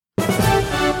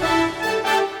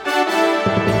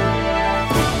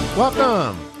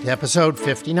Welcome to episode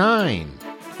 59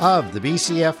 of the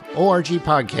BCF ORG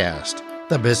podcast,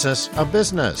 The Business of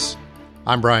Business.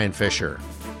 I'm Brian Fisher.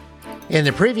 In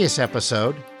the previous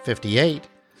episode, 58,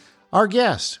 our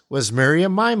guest was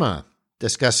Miriam Maima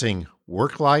discussing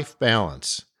work-life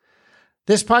balance.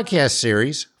 This podcast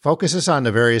series focuses on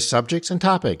the various subjects and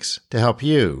topics to help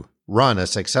you run a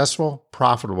successful,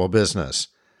 profitable business.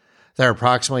 They're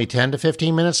approximately 10 to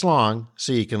 15 minutes long,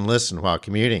 so you can listen while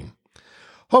commuting.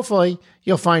 Hopefully,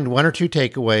 you'll find one or two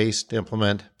takeaways to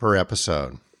implement per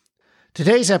episode.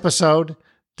 Today's episode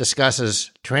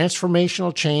discusses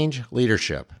transformational change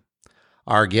leadership.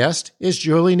 Our guest is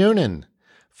Julie Noonan,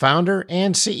 founder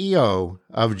and CEO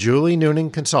of Julie Noonan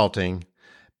Consulting,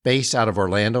 based out of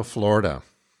Orlando, Florida.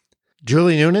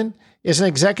 Julie Noonan is an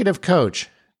executive coach,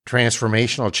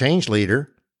 transformational change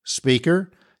leader, speaker,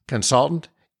 consultant,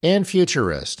 and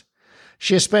futurist.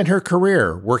 She has spent her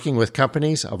career working with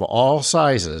companies of all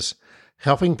sizes,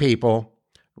 helping people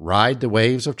ride the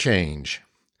waves of change.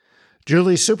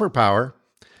 Julie's superpower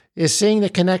is seeing the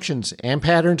connections and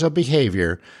patterns of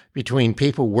behavior between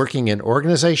people working in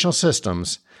organizational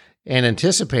systems and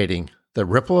anticipating the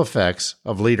ripple effects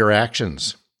of leader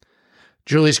actions.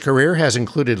 Julie's career has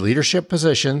included leadership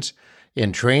positions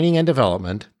in training and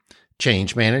development,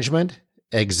 change management,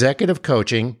 executive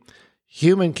coaching,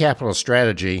 human capital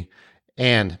strategy,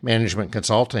 and management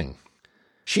consulting.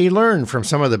 She learned from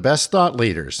some of the best thought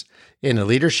leaders in the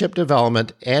leadership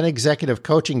development and executive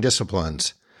coaching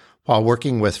disciplines while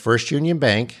working with First Union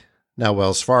Bank, now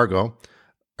Wells Fargo,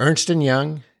 Ernst &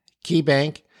 Young,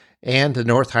 KeyBank, and the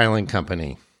North Highland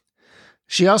Company.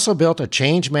 She also built a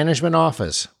change management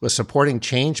office with supporting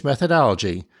change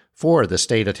methodology for the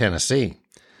state of Tennessee.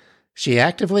 She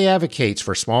actively advocates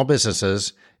for small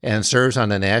businesses and serves on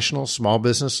the National Small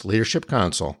Business Leadership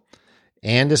Council,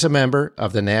 and is a member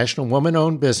of the National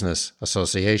Woman-Owned Business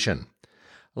Association.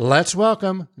 Let's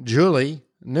welcome Julie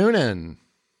Noonan.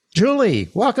 Julie,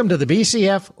 welcome to the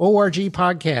BCF ORG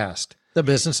podcast, The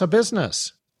Business of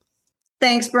Business.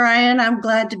 Thanks, Brian. I'm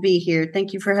glad to be here.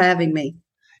 Thank you for having me.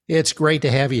 It's great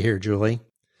to have you here, Julie.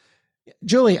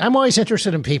 Julie, I'm always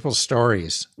interested in people's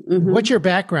stories. Mm-hmm. What's your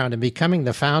background in becoming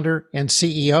the founder and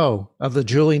CEO of the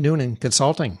Julie Noonan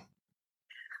Consulting?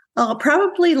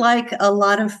 Probably like a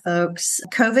lot of folks,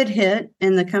 COVID hit,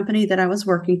 and the company that I was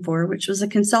working for, which was a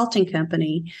consulting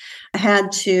company,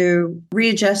 had to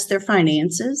readjust their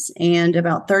finances, and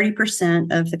about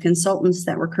 30% of the consultants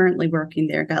that were currently working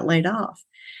there got laid off.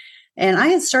 And I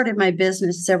had started my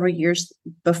business several years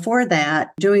before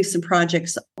that, doing some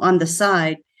projects on the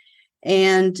side.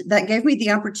 And that gave me the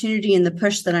opportunity and the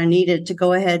push that I needed to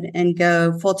go ahead and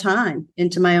go full time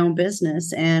into my own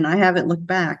business. And I haven't looked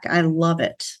back. I love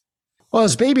it. Well,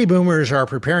 as baby boomers are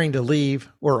preparing to leave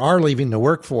or are leaving the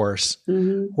workforce,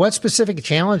 what specific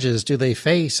challenges do they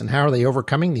face and how are they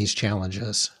overcoming these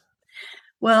challenges?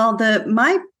 Well,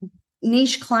 my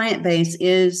niche client base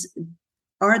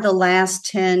are the last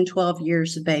 10, 12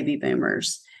 years of baby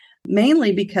boomers,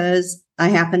 mainly because I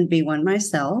happen to be one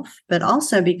myself, but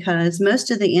also because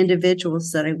most of the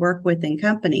individuals that I work with in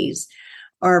companies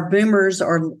are boomers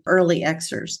or early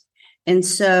Xers. And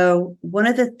so one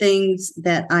of the things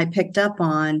that I picked up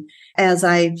on as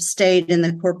I stayed in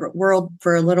the corporate world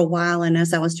for a little while and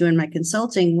as I was doing my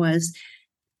consulting was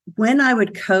when I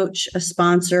would coach a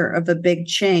sponsor of a big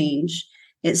change,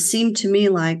 it seemed to me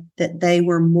like that they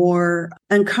were more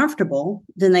uncomfortable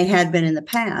than they had been in the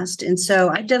past. And so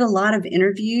I did a lot of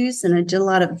interviews and I did a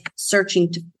lot of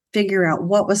searching to figure out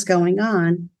what was going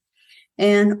on.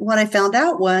 And what I found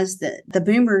out was that the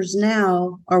boomers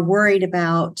now are worried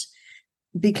about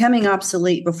becoming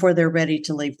obsolete before they're ready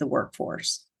to leave the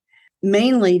workforce,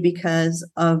 mainly because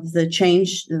of the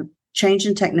change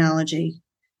in technology,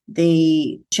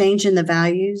 the change in the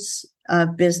values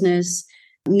of business,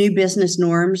 new business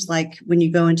norms. Like when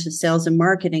you go into sales and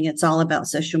marketing, it's all about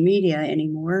social media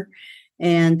anymore.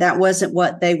 And that wasn't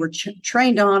what they were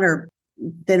trained on, or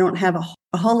they don't have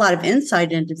a whole lot of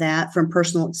insight into that from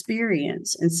personal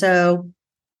experience. And so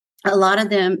a lot of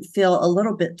them feel a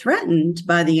little bit threatened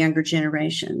by the younger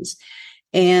generations.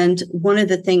 And one of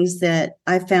the things that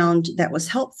I found that was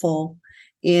helpful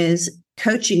is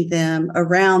coaching them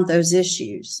around those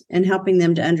issues and helping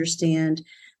them to understand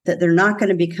that they're not going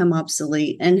to become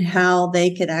obsolete and how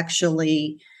they could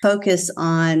actually focus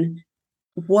on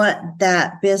what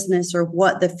that business or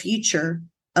what the future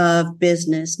of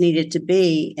business needed to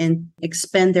be and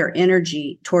expend their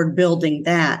energy toward building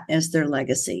that as their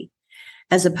legacy,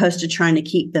 as opposed to trying to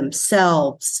keep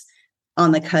themselves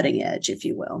on the cutting edge, if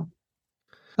you will.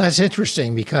 That's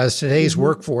interesting because today's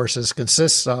workforces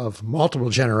consists of multiple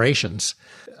generations.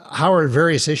 how are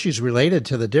various issues related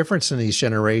to the difference in these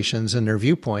generations and their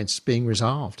viewpoints being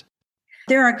resolved?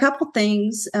 There are a couple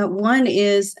things. One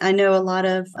is I know a lot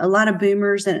of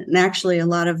boomers and actually a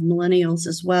lot of millennials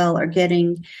as well are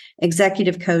getting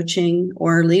executive coaching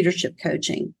or leadership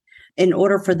coaching in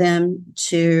order for them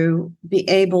to be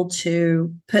able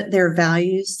to put their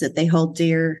values that they hold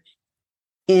dear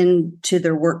into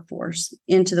their workforce,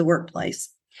 into the workplace.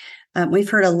 We've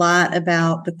heard a lot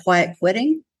about the quiet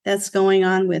quitting that's going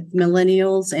on with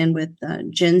millennials and with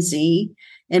Gen Z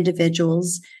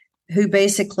individuals who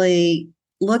basically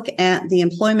look at the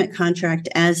employment contract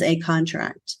as a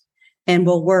contract and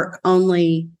will work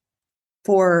only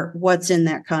for what's in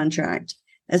that contract,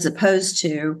 as opposed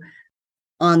to,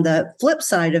 on the flip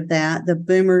side of that, the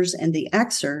boomers and the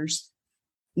Xers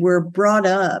were brought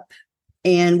up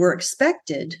and were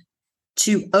expected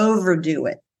to overdo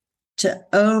it, to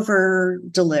over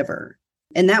deliver.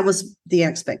 And that was the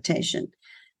expectation.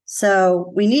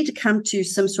 So we need to come to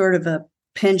some sort of a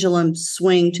pendulum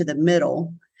swing to the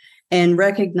middle and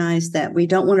recognize that we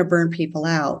don't want to burn people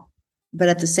out. But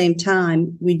at the same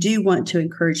time, we do want to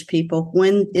encourage people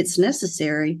when it's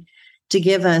necessary to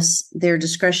give us their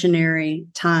discretionary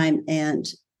time and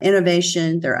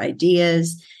innovation, their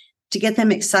ideas, to get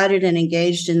them excited and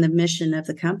engaged in the mission of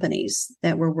the companies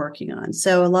that we're working on.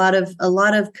 So a lot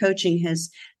of coaching has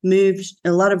moved,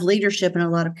 a lot of leadership and a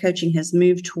lot of coaching has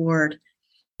moved toward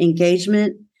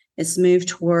engagement. It's moved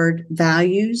toward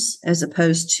values as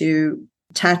opposed to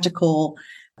tactical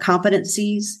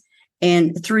competencies.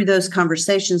 And through those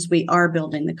conversations, we are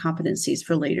building the competencies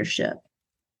for leadership.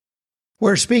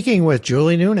 We're speaking with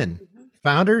Julie Noonan,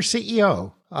 founder,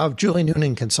 CEO of Julie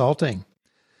Noonan Consulting.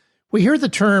 We hear the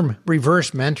term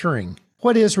reverse mentoring.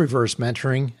 What is reverse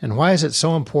mentoring, and why is it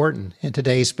so important in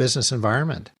today's business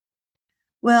environment?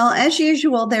 Well, as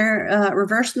usual,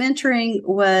 reverse mentoring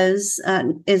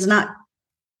is not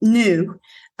new.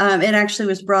 It actually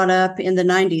was brought up in the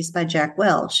 90s by Jack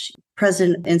Welch,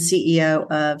 president and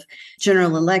CEO of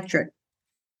General Electric.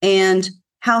 And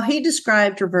how he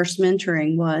described reverse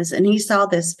mentoring was, and he saw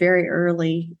this very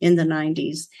early in the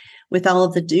 90s with all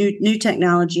of the new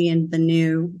technology and the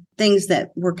new things that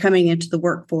were coming into the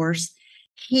workforce,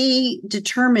 he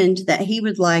determined that he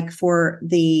would like for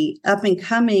the up and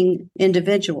coming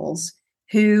individuals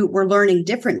who were learning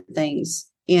different things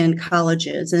in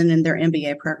colleges and in their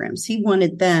MBA programs. He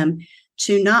wanted them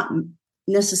to not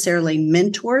necessarily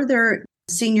mentor their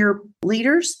senior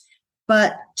leaders,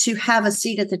 but to have a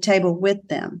seat at the table with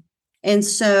them. And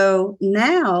so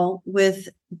now with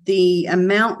the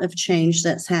amount of change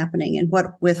that's happening and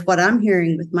what I'm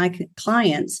hearing with my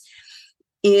clients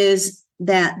is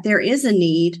that there is a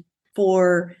need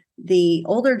for the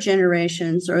older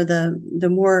generations or the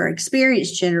more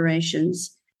experienced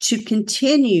generations to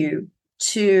continue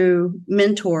to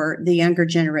mentor the younger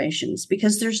generations,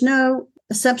 because there's no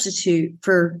substitute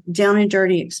for down and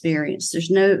dirty experience.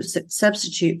 There's no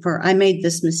substitute for, I made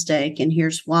this mistake and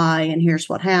here's why, and here's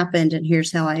what happened, and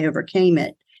here's how I overcame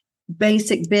it.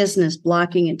 Basic business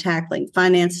blocking and tackling.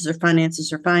 Finances are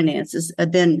finances are finances.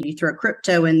 And then you throw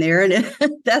crypto in there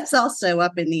and that's also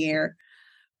up in the air.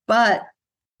 But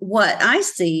what I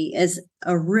see as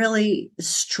a really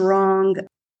strong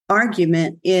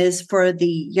argument is for the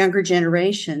younger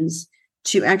generations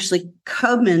to actually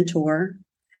co-mentor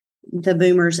the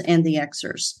boomers and the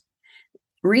Xers.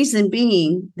 Reason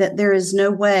being that there is no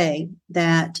way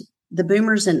that the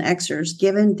boomers and Xers,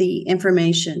 given the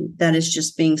information that is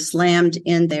just being slammed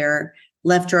in there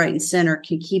left, right, and center,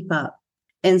 can keep up.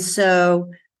 And so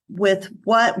with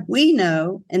what we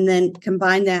know, and then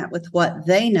combine that with what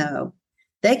they know,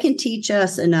 they can teach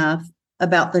us enough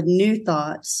about the new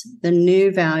thoughts, the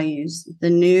new values, the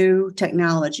new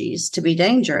technologies to be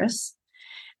dangerous.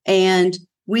 And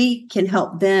we can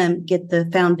help them get the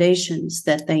foundations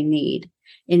that they need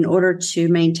in order to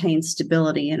maintain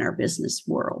stability in our business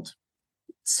world.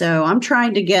 So I'm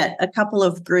trying to get a couple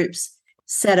of groups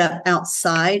set up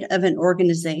outside of an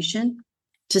organization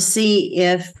to see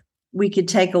if we could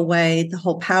take away the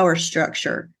whole power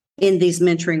structure in these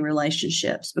mentoring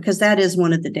relationships, because that is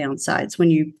one of the downsides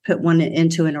when you put one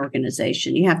into an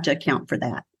organization. You have to account for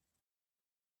that.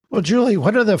 Well, Julie,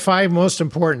 what are the 5 most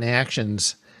important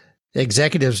actions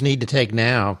executives need to take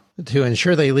now to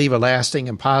ensure they leave a lasting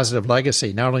and positive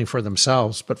legacy, not only for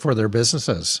themselves, but for their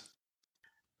businesses?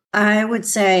 I would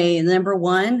say number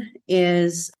 1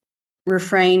 is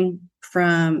refrain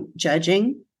from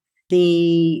judging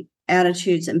the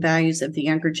attitudes and values of the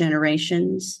younger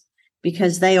generations,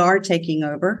 because they are taking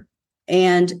over.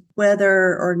 And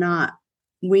whether or not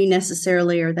we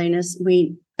necessarily, or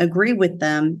we agree with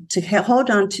them to hold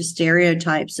on to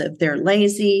stereotypes of they're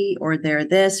lazy or they're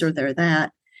this or they're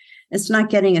that. It's not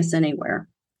getting us anywhere.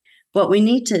 What we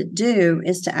need to do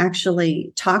is to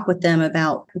actually talk with them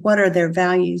about what are their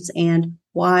values and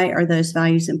why are those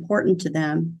values important to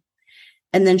them,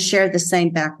 and then share the same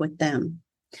back with them.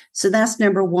 So that's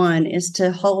number one, is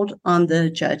to hold on the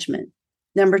judgment.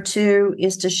 Number two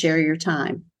is to share your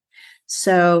time.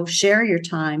 So share your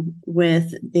time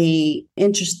with the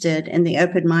interested and the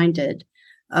open-minded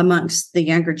amongst the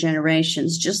younger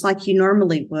generations, just like you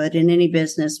normally would in any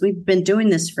business. We've been doing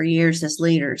this for years as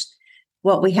leaders.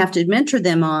 What we have to mentor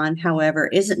them on, however,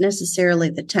 isn't necessarily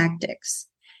the tactics.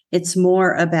 It's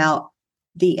more about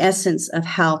the essence of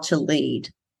how to lead.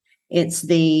 It's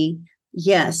the,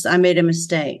 yes, I made a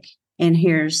mistake, and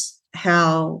here's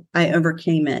how I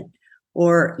overcame it.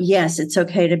 Or, yes, it's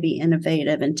okay to be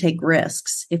innovative and take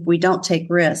risks. If we don't take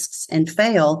risks and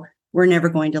fail, we're never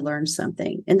going to learn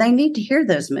something. And they need to hear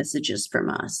those messages from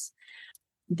us.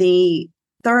 The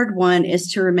third one is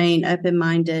to remain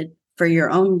open-minded for your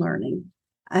own learning.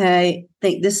 I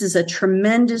think this is a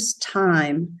tremendous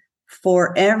time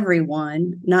for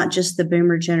everyone, not just the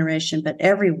boomer generation, but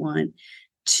everyone,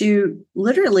 to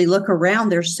literally look around.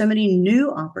 There's so many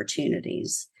new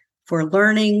opportunities for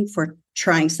learning, for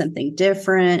trying something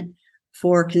different,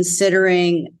 for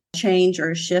considering change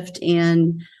or a shift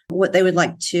in what they would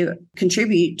like to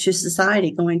contribute to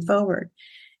society going forward.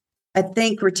 I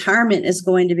think retirement is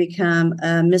going to become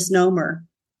a misnomer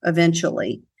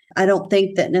eventually. I don't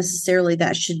think that necessarily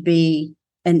that should be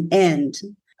an end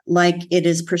like it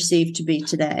is perceived to be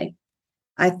today.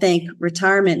 I think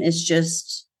retirement is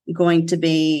just going to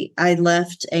be, I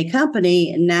left a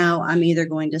company and now I'm either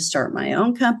going to start my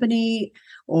own company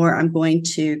or I'm going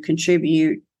to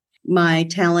contribute my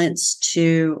talents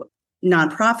to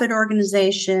nonprofit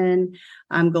organization.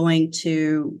 I'm going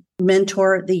to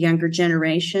mentor the younger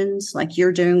generations like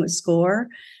you're doing with SCORE.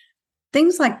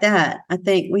 Things like that. I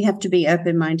think we have to be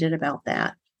open-minded about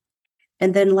that.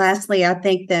 And then lastly, I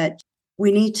think that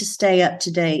we need to stay up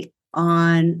to date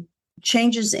on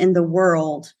changes in the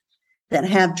world that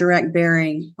have direct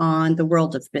bearing on the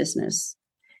world of business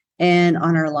and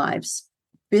on our lives.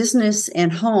 Business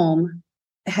and home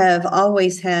have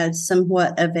always had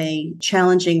somewhat of a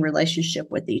challenging relationship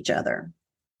with each other.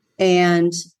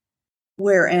 And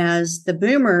whereas the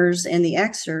boomers and the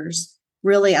Xers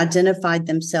really identified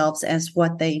themselves as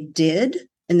what they did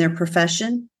in their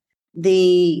profession,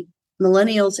 the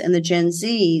millennials and the Gen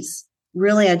Zs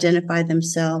really identify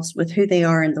themselves with who they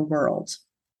are in the world.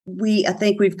 I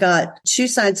think we've got two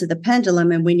sides of the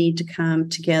pendulum, and we need to come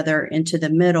together into the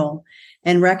middle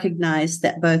and recognize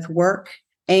that both work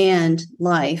and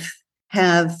life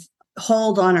have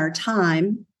hold on our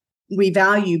time. We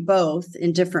value both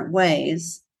in different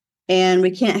ways, and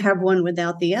we can't have one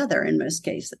without the other in most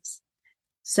cases.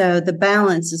 So the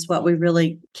balance is what we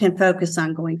really can focus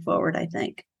on going forward, I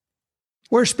think.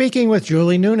 We're speaking with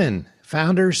Julie Noonan,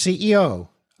 founder, CEO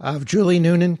of Julie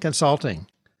Noonan Consulting.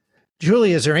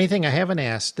 Julie, is there anything I haven't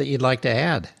asked that you'd like to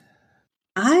add?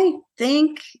 I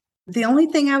think the only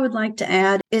thing I would like to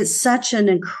add is such an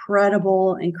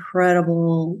incredible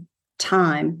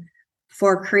time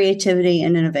for creativity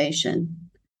and innovation.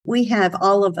 We have,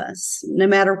 all of us, no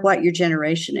matter what your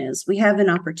generation is, we have an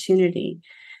opportunity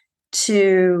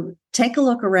to take a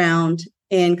look around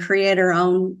and create our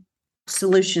own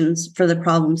solutions for the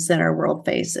problems that our world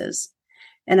faces.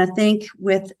 And I think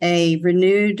with a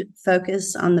renewed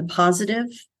focus on the positive,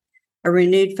 a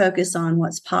renewed focus on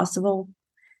what's possible,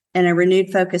 and a renewed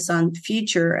focus on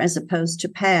future as opposed to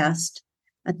past,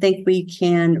 I think we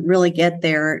can really get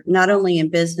there, not only in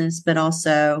business, but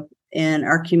also in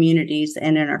our communities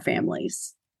and in our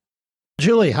families.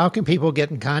 Julie, how can people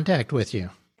get in contact with you?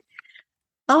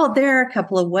 Oh, there are a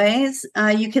couple of ways.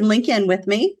 You can link in with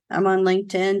me. I'm on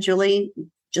LinkedIn, Julie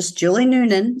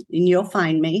Noonan, and you'll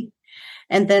find me.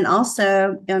 And then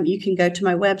also you can go to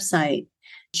my website,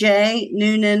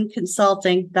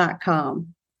 jnoonanconsulting.com.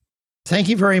 Thank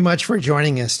you very much for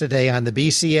joining us today on the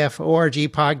BCF ORG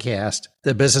podcast,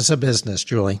 The Business of Business,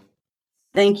 Julie.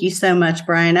 Thank you so much,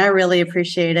 Brian. I really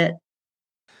appreciate it.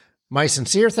 My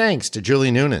sincere thanks to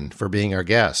Julie Noonan for being our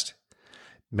guest.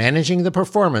 Managing the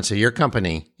performance of your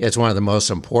company is one of the most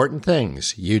important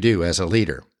things you do as a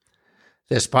leader.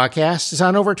 This podcast is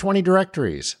on over 20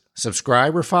 directories.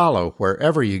 Subscribe or follow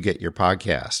wherever you get your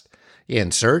podcast.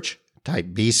 In search, type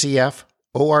BCF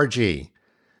ORG.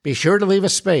 Be sure to leave a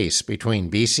space between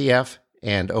BCF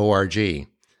and ORG.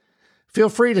 Feel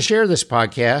free to share this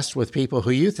podcast with people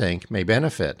who you think may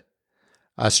benefit.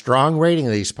 A strong rating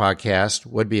of these podcasts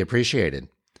would be appreciated.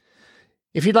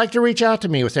 If you'd like to reach out to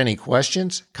me with any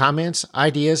questions, comments,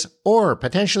 ideas, or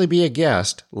potentially be a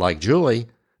guest like Julie,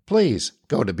 please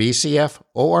go to bcforg.com.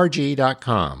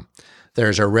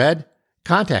 There's a red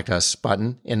Contact Us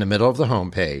button in the middle of the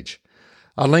homepage.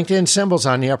 A LinkedIn symbol's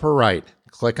on the upper right.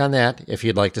 Click on that if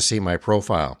you'd like to see my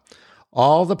profile.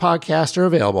 All the podcasts are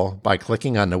available by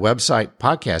clicking on the website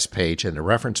podcast page in the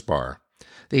reference bar.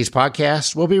 These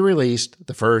podcasts will be released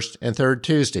the first and third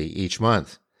Tuesday each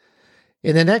month.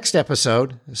 In the next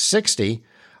episode, 60,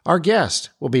 our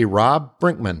guest will be Rob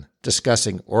Brinkman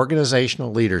discussing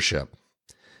organizational leadership.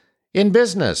 In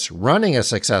business, running a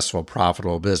successful,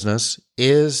 profitable business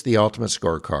is the ultimate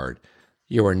scorecard.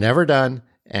 You are never done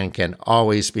and can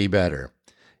always be better.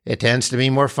 It tends to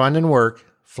be more fun than work,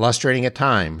 frustrating at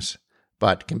times,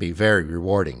 but can be very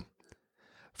rewarding.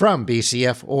 From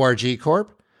BCF ORG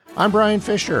Corp., I'm Brian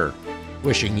Fisher,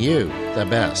 wishing you the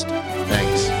best.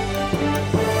 Thanks.